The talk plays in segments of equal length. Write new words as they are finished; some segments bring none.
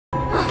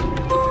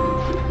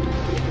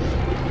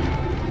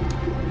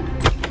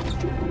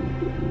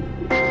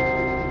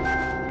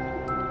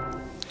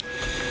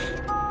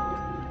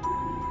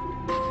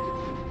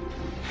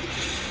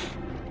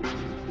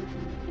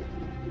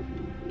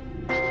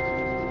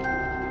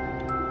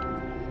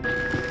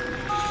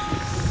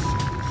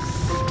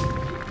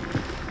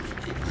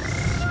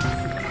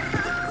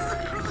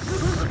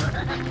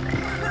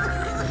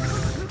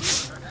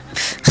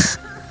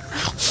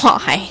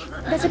Why?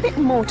 There's a bit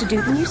more to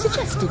do than you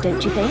suggested,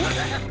 don't you think?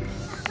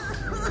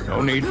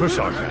 No need for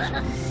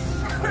sarcasm.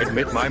 I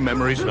admit my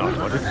memory's not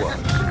what it was.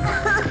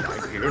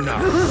 I'm here now.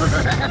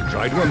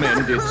 Try to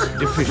amend its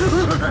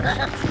deficiencies.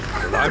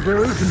 The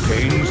library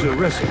contains a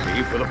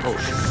recipe for the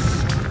potion.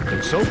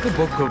 Consult the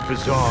book of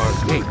bizarre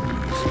things.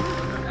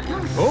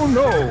 Oh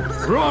no!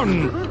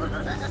 Run!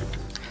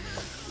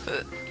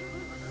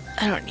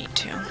 I don't need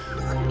to.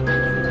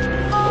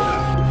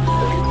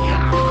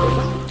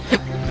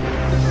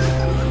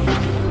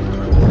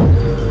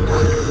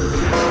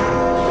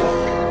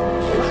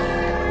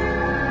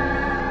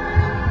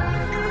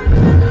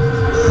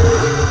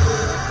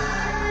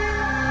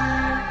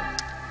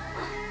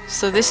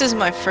 So this is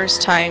my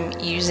first time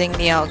using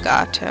the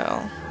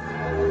Elgato,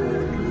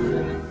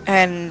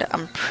 and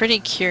I'm pretty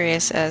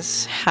curious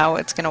as how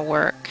it's gonna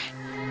work.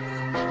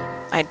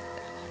 I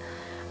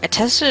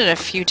tested it a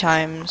few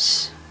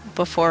times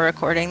before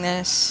recording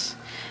this,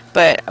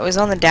 but I was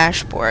on the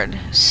dashboard,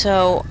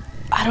 so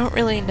I don't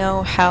really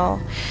know how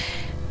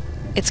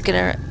it's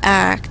gonna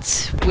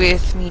act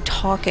with me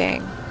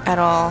talking at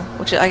all,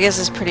 which I guess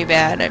is pretty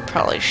bad. I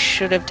probably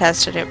should have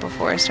tested it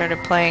before I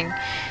started playing.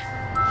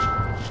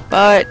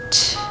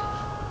 But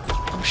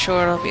I'm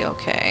sure it'll be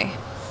okay.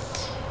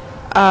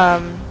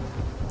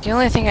 The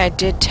only thing I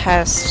did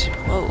test,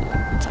 whoa,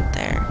 what's up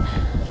there,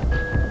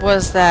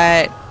 was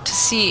that to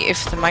see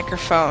if the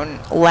microphone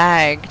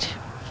lagged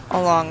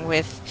along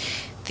with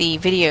the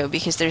video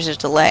because there's a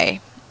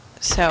delay.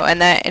 So,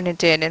 and it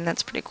did, and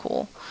that's pretty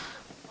cool.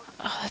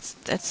 Oh,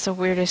 that's the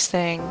weirdest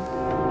thing.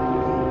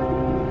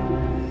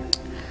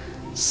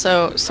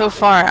 So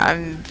far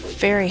I'm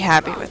very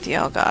happy with the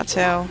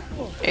Elgato.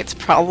 It's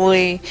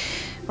probably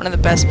one of the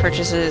best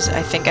purchases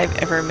I think I've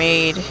ever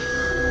made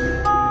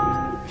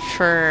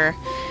for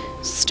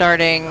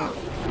starting,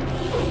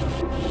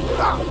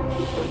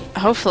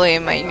 hopefully,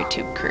 my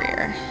YouTube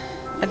career.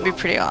 That'd be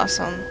pretty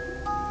awesome.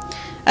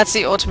 That's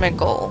the ultimate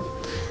goal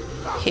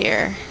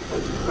here.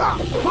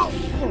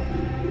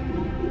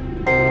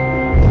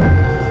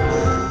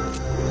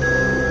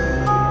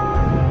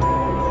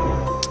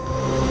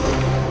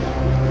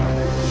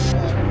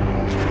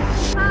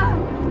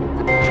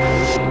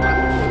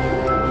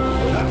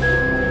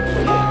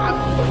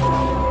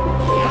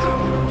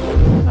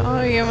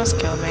 Oh, you almost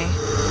killed me.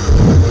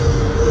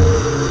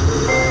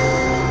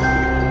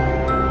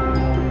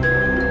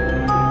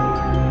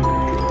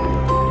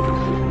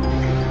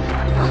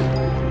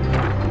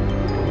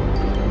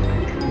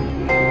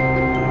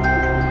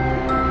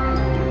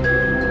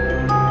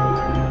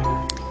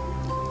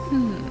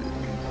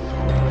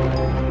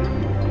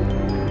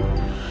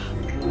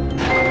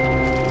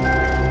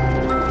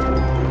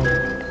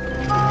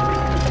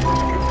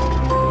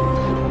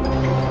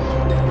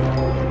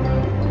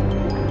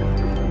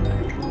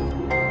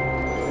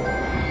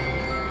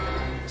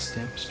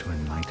 Steps to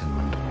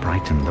enlightenment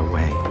brighten the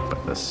way,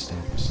 but the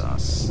steps are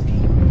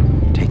steep.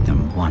 Take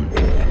them one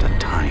at a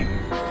time.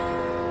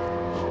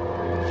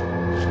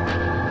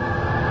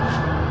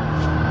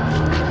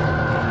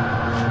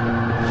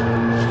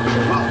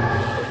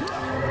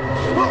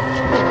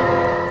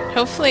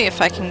 Hopefully,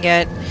 if I can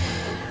get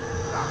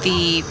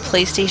the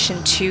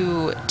PlayStation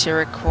 2 to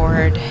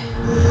record,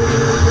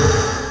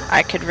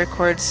 I could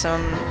record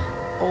some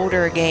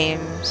older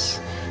games.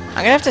 I'm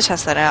gonna have to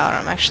test that out.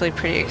 I'm actually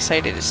pretty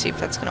excited to see if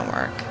that's gonna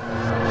work.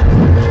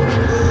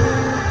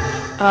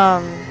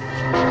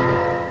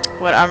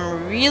 What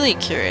I'm really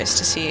curious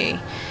to see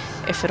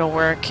if it'll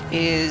work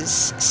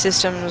is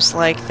systems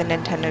like the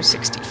Nintendo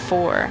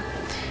 64.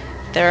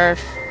 There are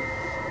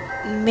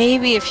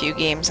maybe a few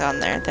games on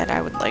there that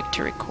I would like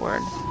to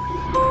record.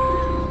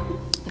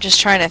 I'm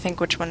just trying to think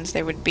which ones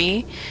they would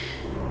be.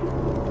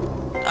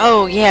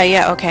 Oh,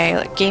 yeah, okay.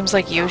 Like, games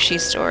like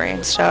Yoshi's Story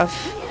and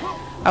stuff.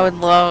 I would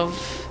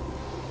love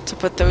to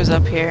put those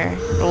up here.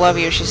 I love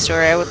Yoshi's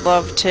Story. I would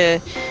love to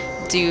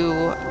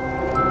do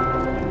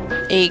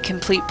a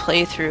complete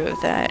playthrough of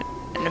that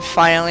and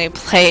finally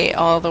play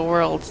all the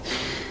worlds.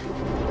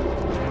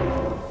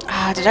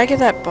 Did I get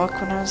that book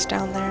when I was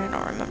down there? I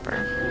don't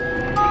remember.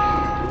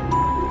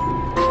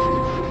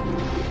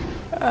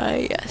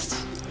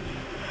 Yes.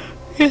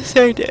 Yes,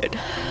 I did.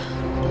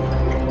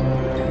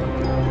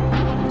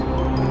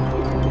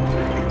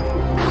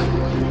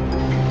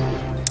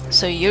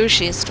 So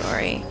Yoshi's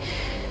Story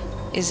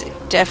is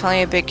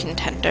definitely a big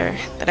contender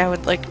that I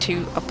would like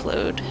to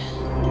upload.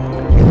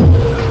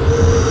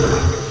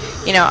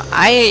 You know,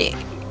 I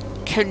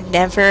could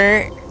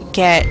never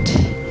get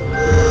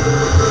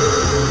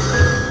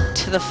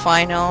to the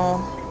final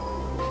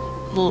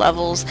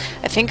levels.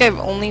 I think I've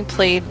only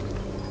played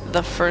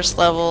the first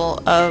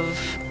level of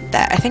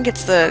that. I think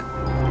it's the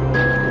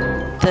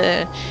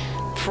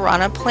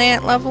piranha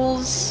plant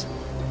levels.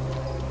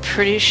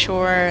 Pretty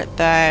sure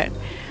that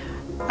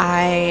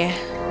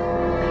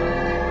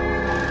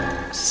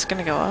is this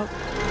gonna go up?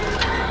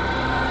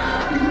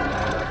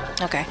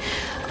 Okay.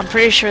 I'm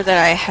pretty sure that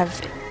I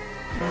have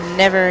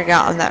never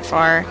gotten that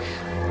far.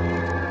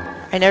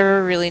 I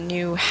never really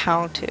knew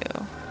how to.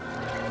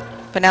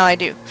 but now I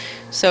do.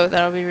 So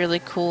that'll be really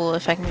cool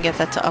if I can get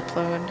that to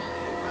upload.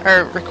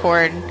 Or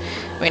record.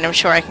 I mean, I'm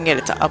sure I can get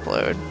it to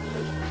upload.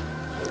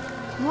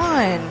 Come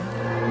on.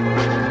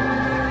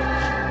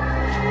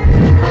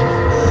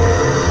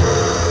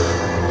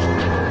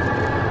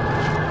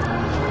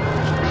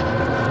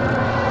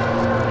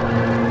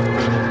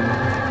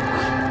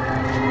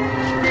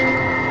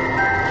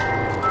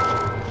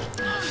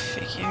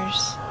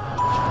 Figures.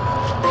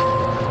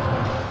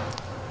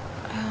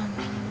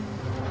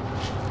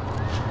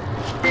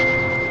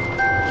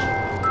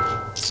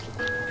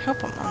 I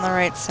hope I'm on the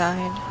right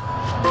side.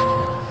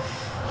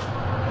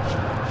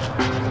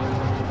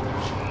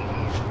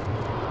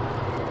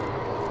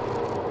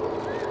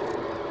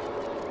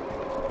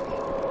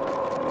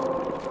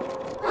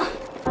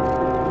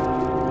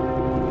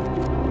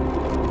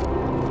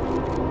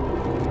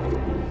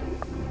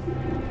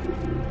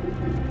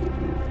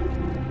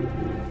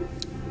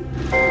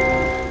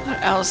 What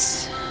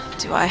else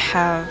do I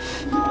have?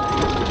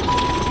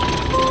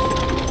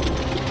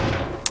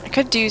 I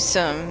could do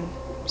some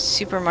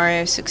Super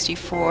Mario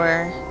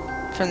 64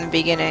 from the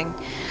beginning.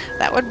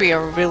 That would be a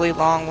really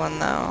long one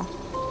though.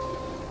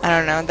 I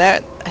don't know,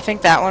 I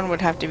think that one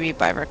would have to be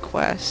by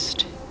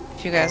request.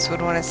 If you guys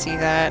would want to see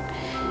that.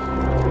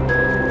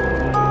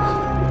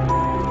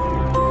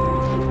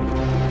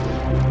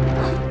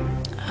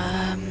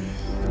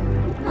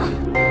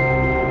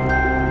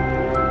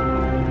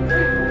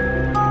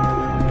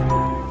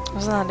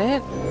 Was that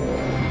it?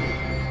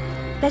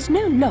 There's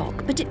no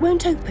lock, but it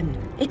won't open.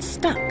 It's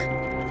stuck.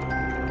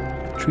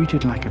 Treat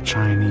it like a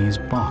Chinese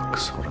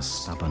box or a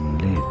stubborn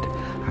lid.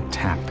 A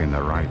tap in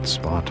the right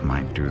spot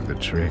might do the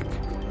trick.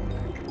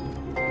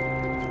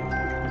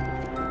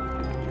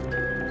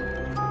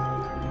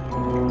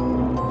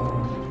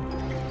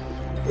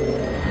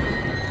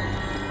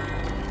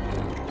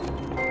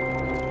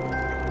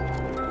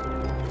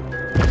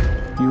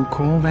 You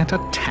call that a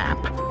tap?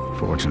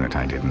 Fortunate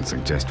I didn't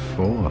suggest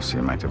force.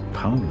 You might have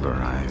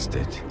pulverized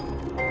it.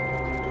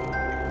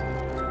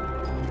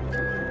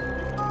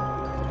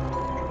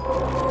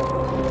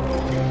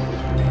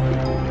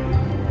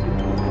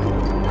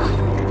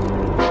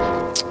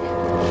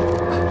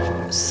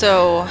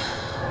 So,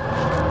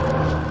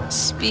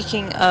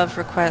 speaking of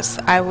requests,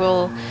 I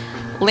will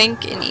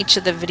link in each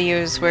of the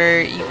videos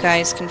where you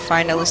guys can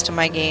find a list of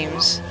my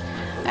games,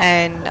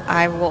 and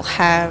I will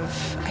have,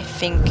 I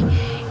think,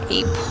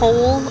 a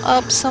poll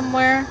up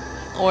somewhere,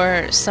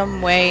 or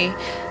some way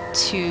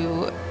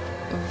to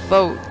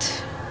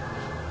vote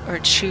or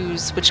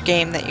choose which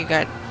game that you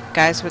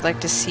guys would like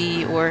to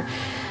see, or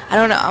I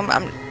don't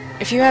know.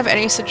 If you have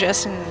any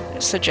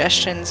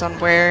suggestions on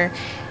where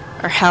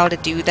or how to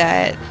do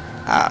that,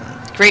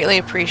 greatly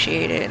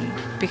appreciated,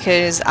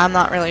 because I'm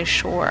not really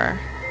sure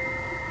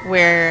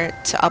where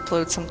to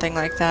upload something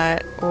like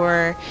that,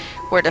 or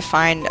where to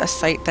find a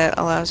site that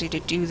allows you to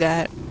do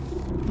that.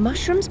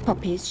 Mushrooms,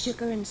 poppies,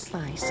 sugar and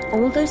spice,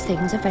 all those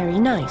things are very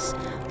nice.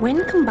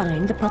 When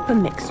combined, the proper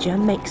mixture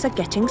makes a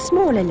getting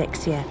small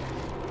elixir.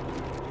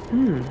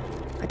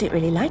 I don't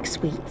really like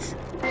sweets.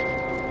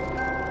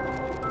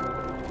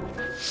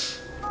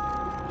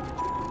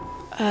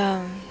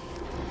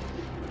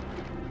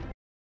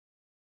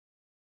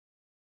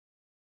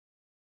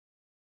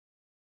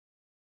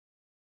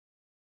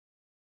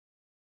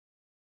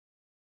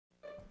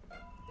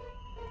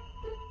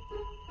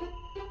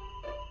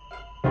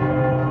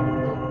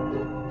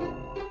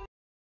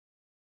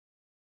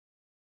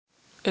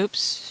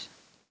 Oops.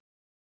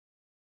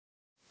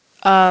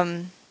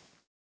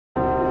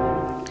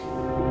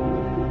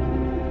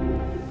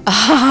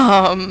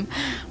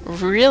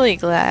 Really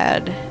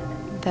glad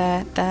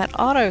that that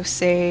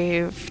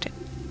auto-saved.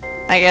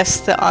 I guess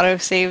the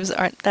autosaves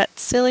aren't that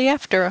silly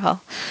after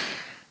all.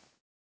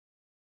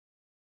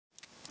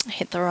 I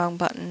hit the wrong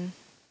button.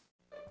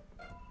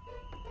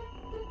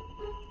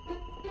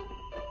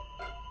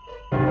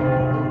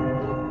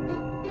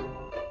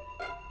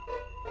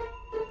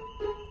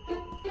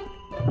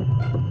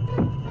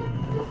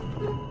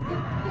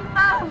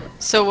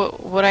 So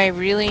what I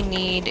really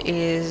need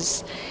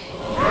is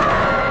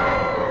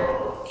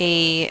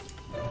a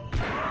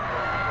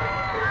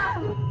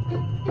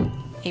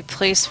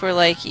place where,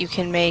 like, you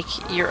can make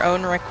your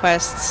own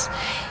requests,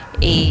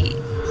 a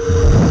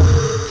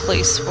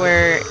place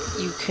where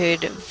you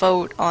could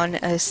vote on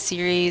a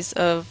series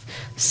of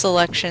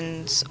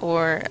selections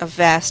or a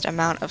vast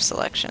amount of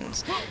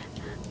selections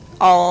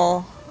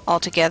all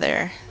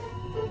together,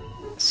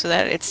 so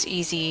that it's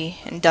easy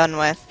and done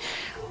with.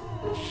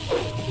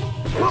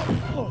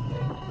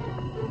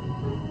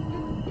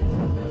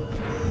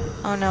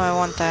 Oh no, I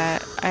want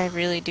that. I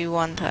really do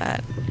want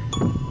that.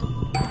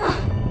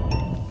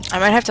 I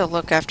might have to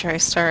look after I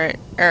start,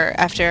 or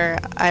after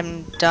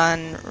I'm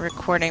done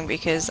recording,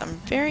 because I'm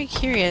very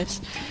curious.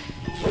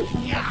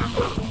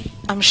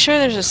 I'm sure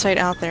there's a site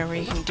out there where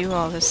you can do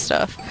all this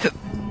stuff.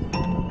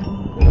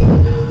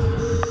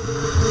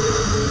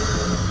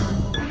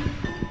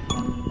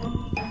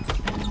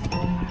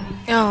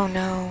 Oh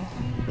no.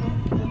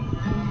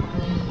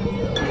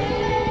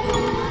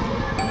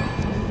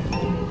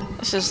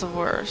 This is the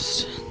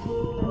worst.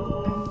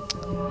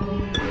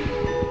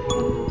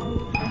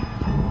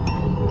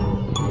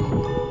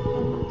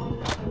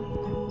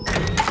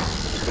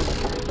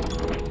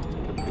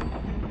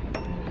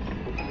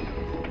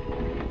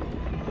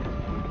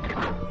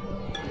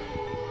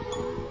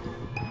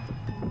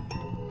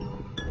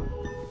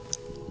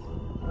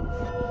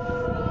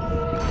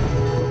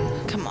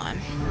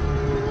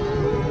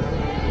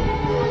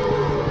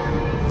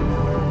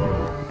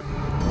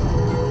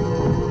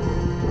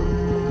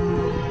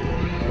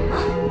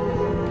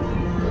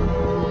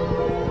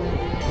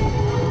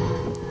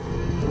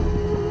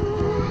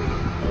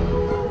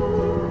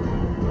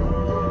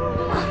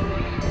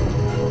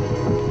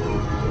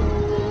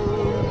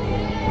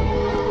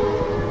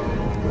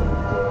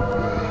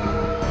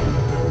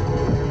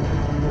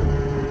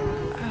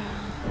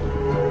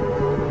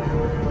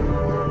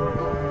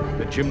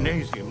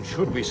 gymnasium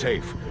should be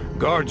safe.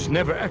 Guards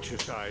never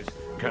exercise.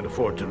 Can't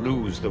afford to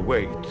lose the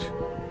weight.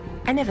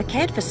 I never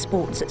cared for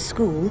sports at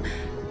school.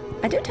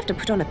 I don't have to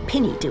put on a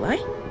pinny, do I?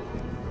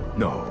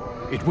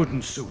 No, it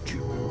wouldn't suit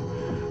you.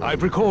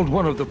 I've recalled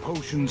one of the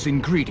potion's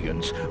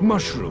ingredients.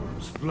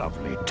 Mushrooms.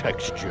 Lovely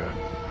texture.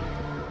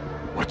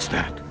 What's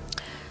that?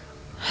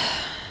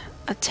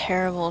 A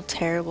terrible,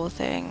 terrible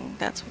thing.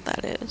 That's what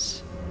that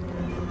is.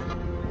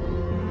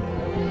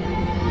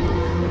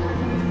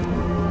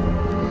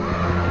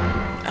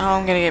 Oh,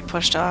 I'm gonna get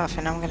pushed off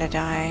and I'm gonna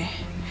die.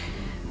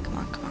 Come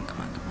on, come on, come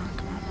on, come on,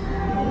 come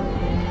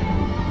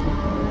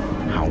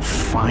on. How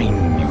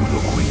fine you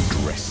look when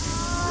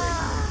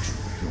dressed.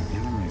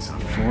 Your enemies are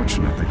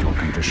fortunate that your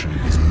condition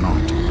is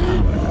not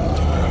permanent.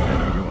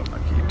 You're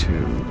lucky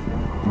too.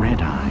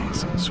 Red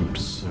eyes would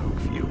soak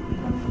you.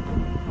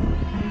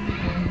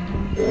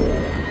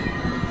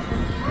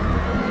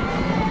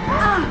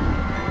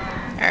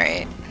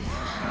 Alright.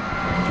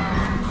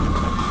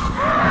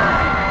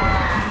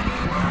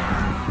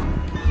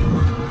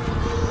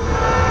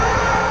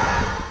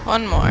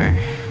 One more.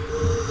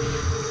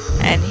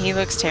 And he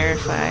looks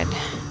terrified.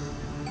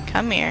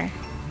 Come here.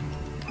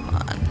 Come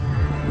on.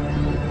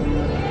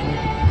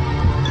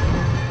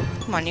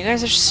 Come on, you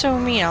guys are so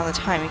mean all the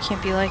time. You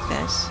can't be like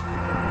this.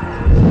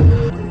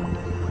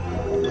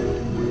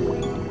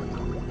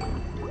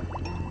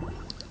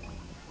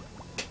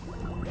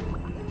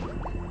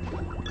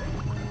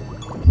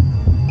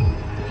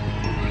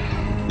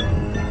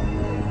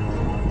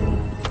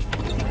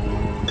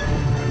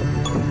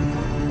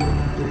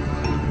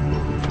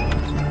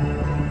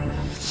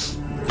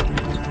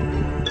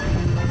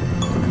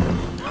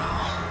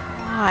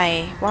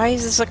 Why? Why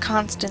is this a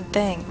constant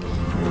thing?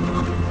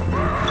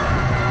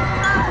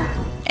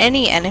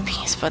 Any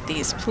enemies but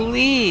these,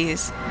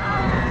 please.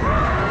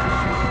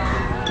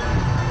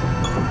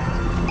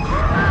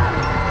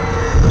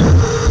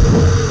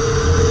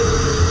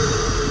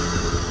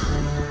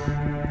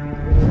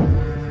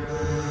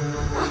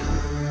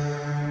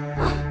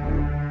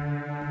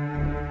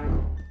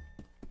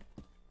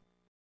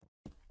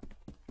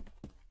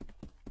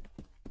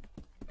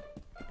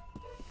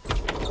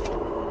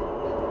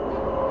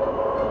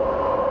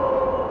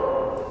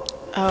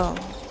 Oh,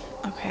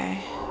 okay.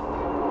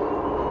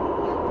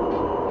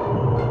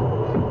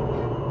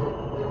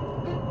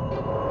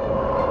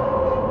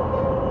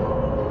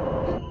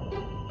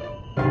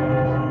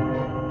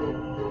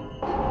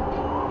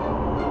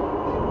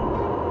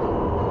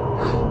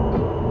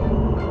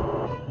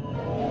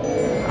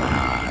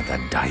 Ah, the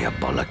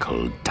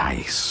diabolical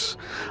dice.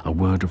 A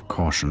word of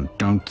caution,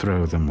 don't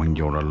throw them when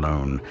you're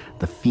alone.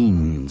 The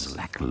fiends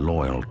lack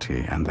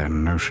loyalty, and their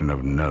notion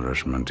of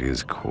nourishment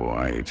is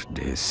quite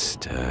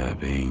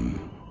disturbing.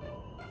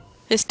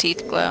 His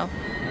teeth glow.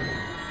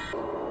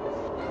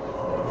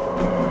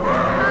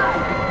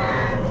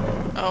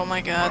 Oh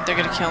my god, they're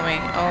gonna kill me.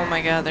 Oh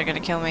my god, they're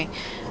gonna kill me.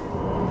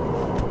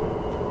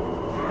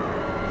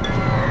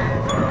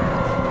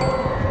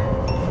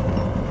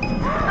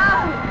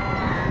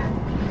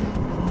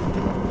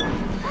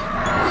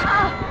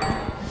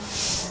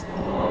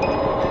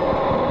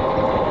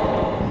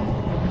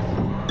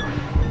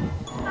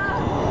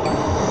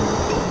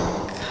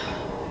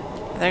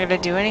 They're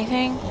gonna do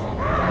anything?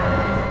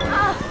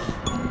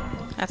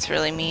 That's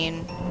really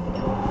mean.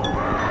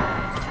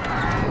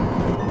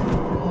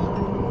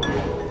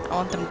 I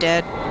want them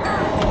dead.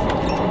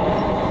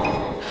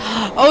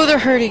 Oh, they're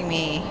hurting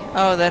me.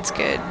 Oh, that's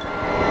good.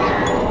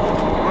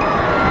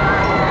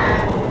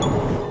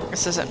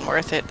 This isn't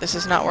worth it. This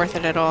is not worth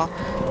it at all.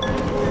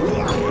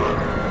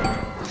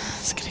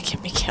 It's gonna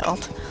get me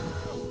killed.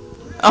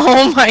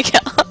 Oh my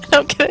god,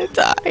 I'm gonna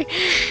die.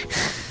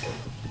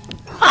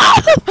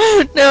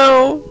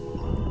 No.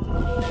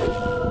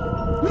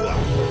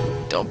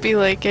 Don't be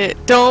like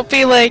it. Don't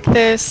be like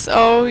this.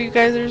 Oh, you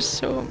guys are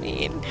so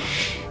mean.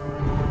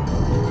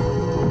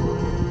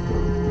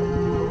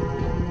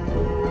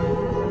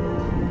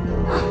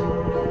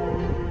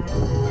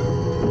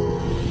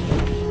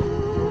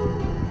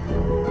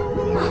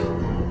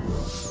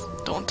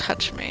 Don't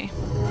touch me.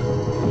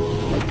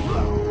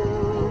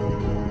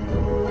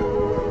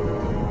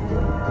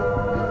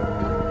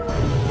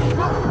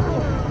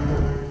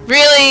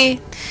 Really?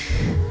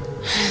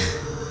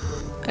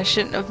 I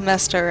shouldn't have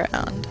messed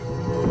around.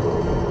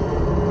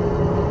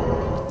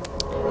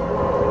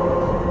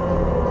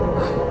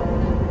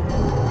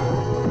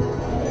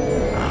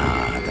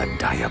 Ah, the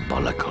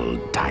diabolical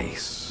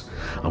dice.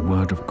 A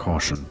word of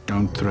caution,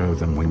 don't throw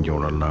them when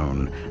you're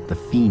alone. The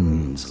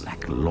fiends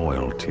lack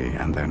loyalty,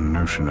 and their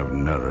notion of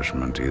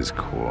nourishment is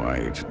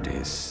quite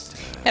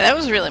disturbing. Yeah, that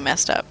was really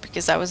messed up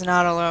because I was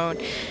not alone,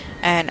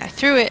 and I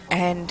threw it,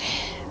 and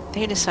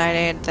they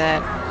decided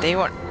that they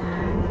weren't.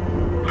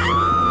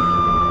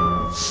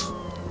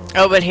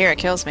 Oh, but here it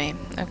kills me.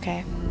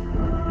 Okay.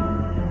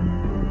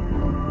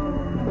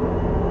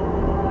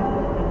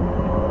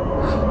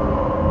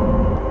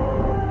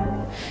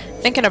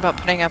 Thinking about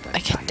putting up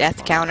like a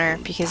death counter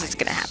because it's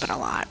gonna happen a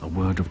lot. A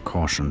word of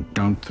caution,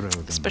 don't throw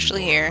them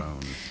Especially here. alone.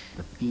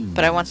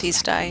 But I want these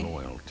to die.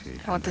 Loyalty,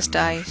 I want this and the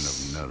notion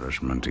dice. of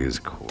nourishment is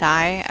quite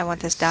Die. I want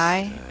this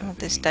die. I want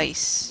this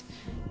dice.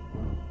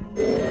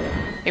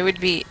 It would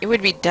be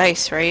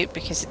dice, right?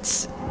 Because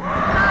it's...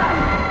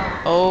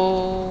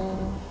 Oh,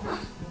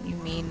 you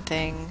mean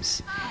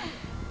things.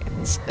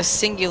 It's a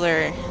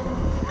singular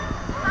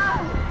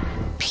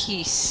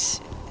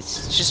piece.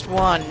 It's just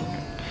one.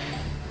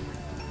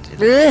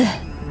 Ugh.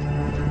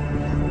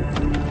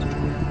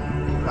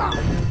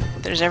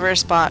 If there's ever a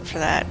spot for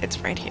that, it's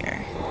right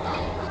here.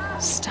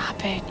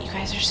 Stop it. You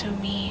guys are so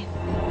mean.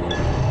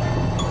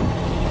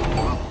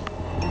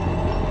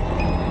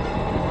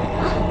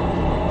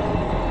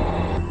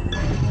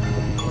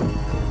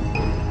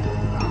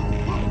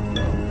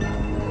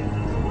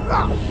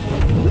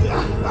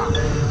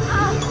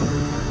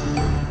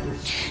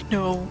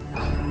 No.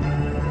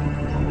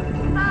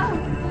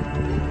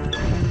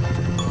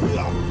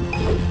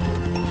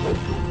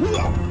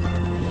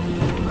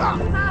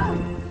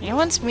 You know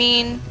what's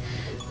mean?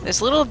 This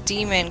little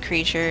demon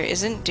creature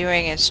isn't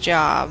doing its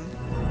job.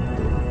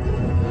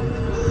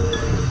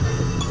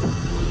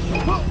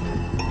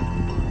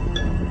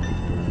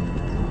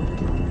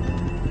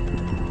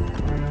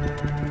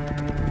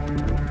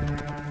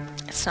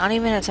 It's not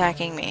even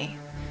attacking me.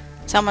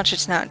 It's how much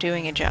it's not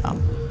doing a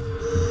job.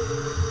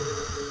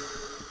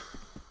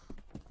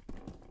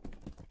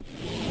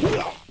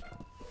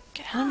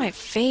 Get out of my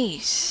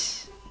face.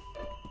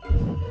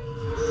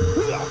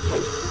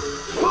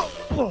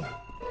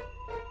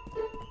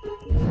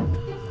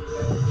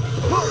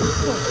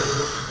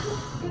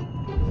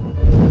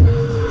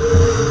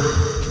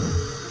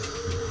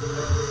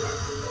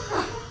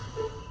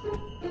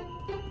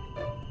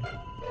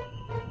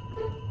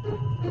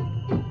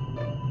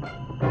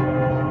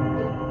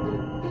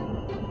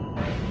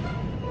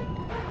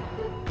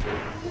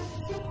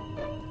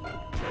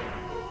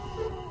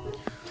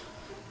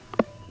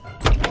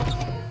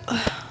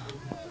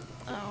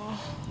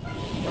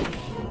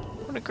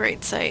 What a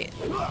great sight.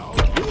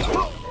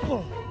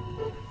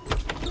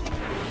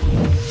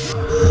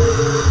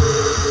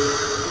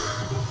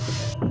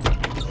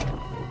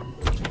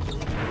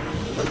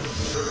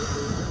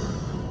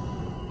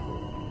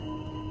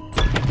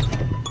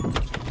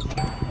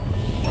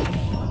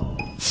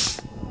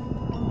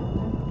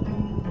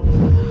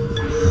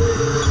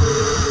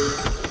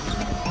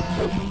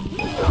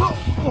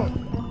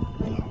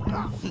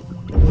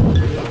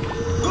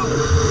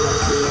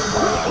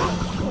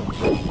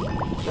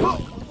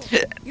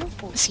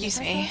 Excuse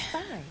me.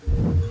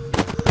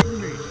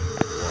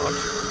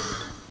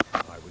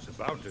 What? I was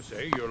about to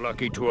say you're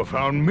lucky to have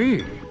found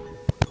me.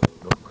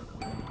 Look,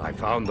 I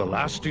found the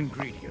last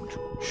ingredient.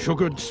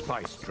 Sugared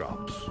spice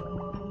drops.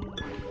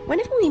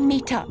 Whenever we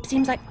meet up,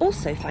 seems like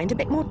also find a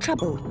bit more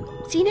trouble.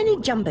 Seen any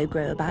jumbo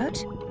grow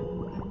about?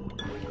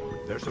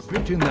 There's a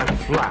bit in that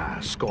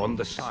flask on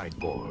the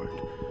sideboard.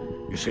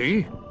 You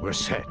see, we're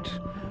set.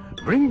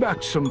 Bring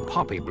back some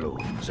poppy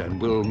blooms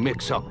and we'll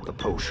mix up the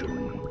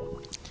potion.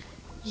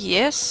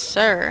 Yes,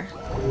 sir.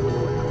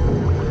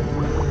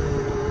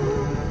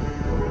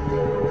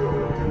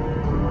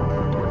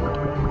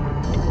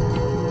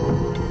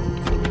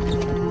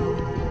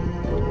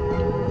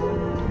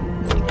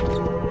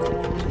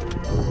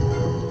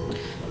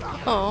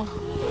 Oh.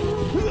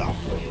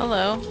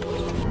 Hello.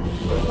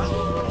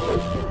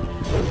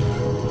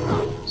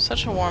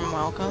 Such a warm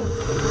welcome.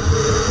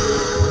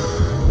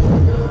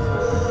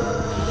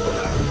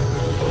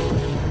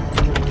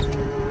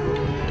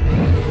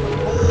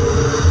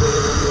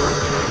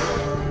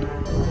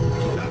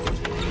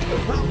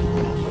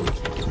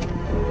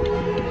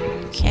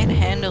 Can't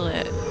handle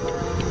it.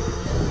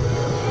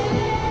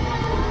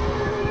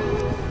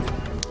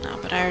 No,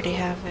 but I already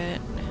have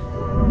it.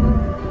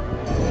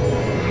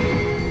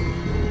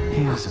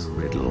 Here's a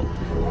riddle.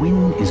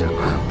 When is a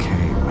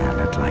croquet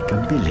mallet like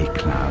a billy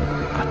club?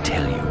 I'll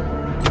tell you,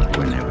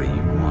 whenever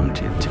you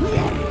want it to be.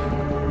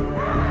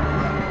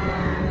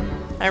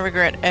 I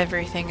regret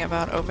everything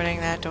about opening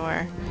that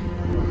door.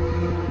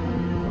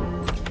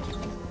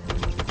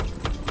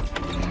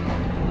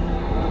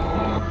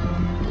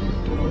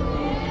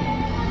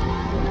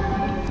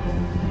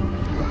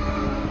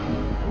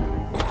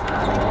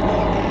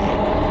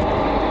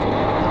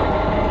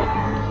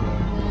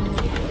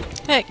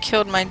 It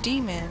killed my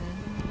demon.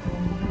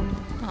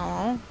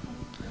 Oh.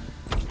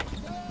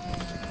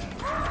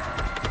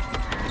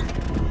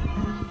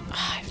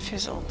 I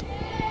fizzled.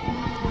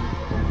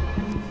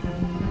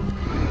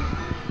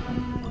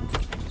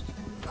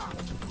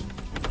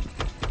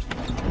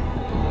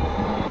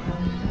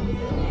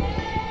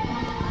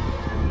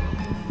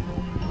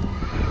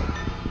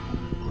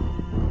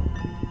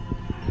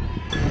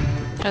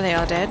 Are they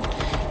all dead?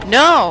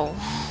 No!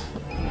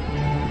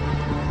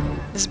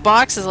 This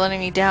box is letting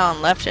me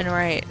down left and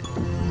right.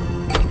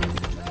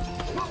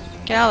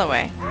 Get out of the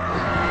way.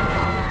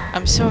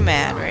 I'm so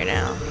mad right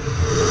now.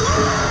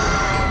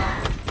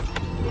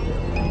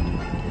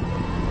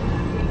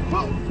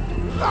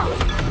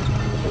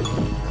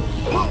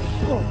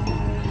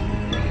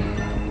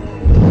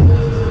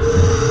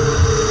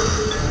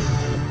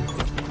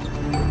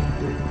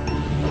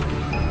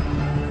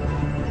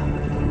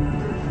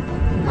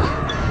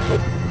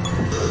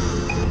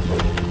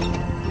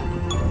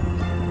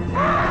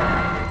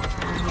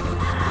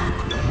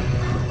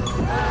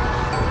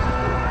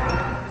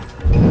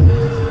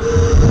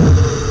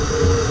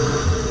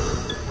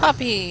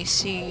 Poppy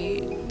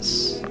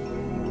seeds.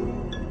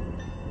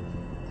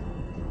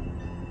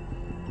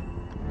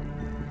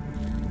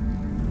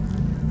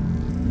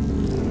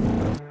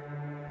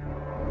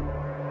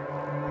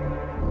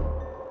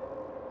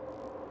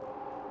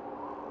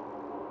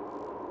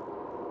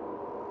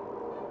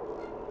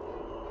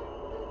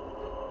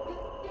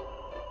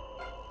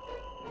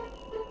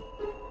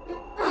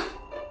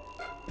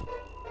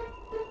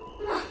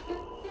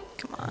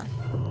 Come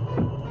on.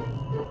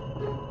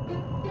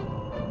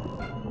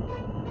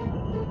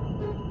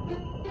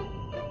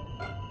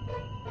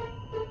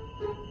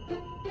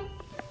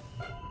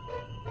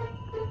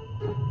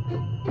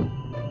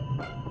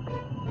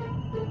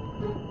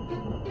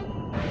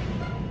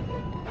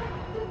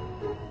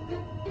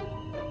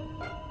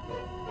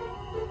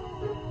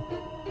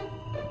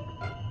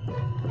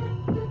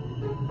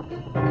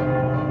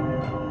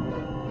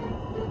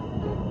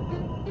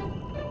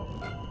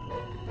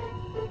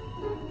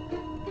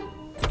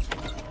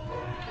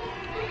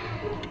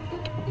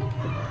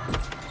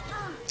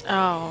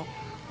 Oh.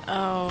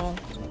 Oh.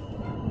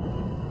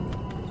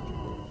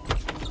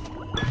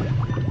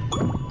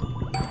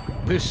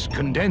 This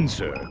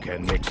condenser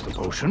can mix the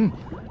potion.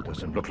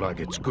 Doesn't look like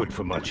it's good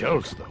for much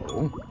else,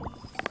 though.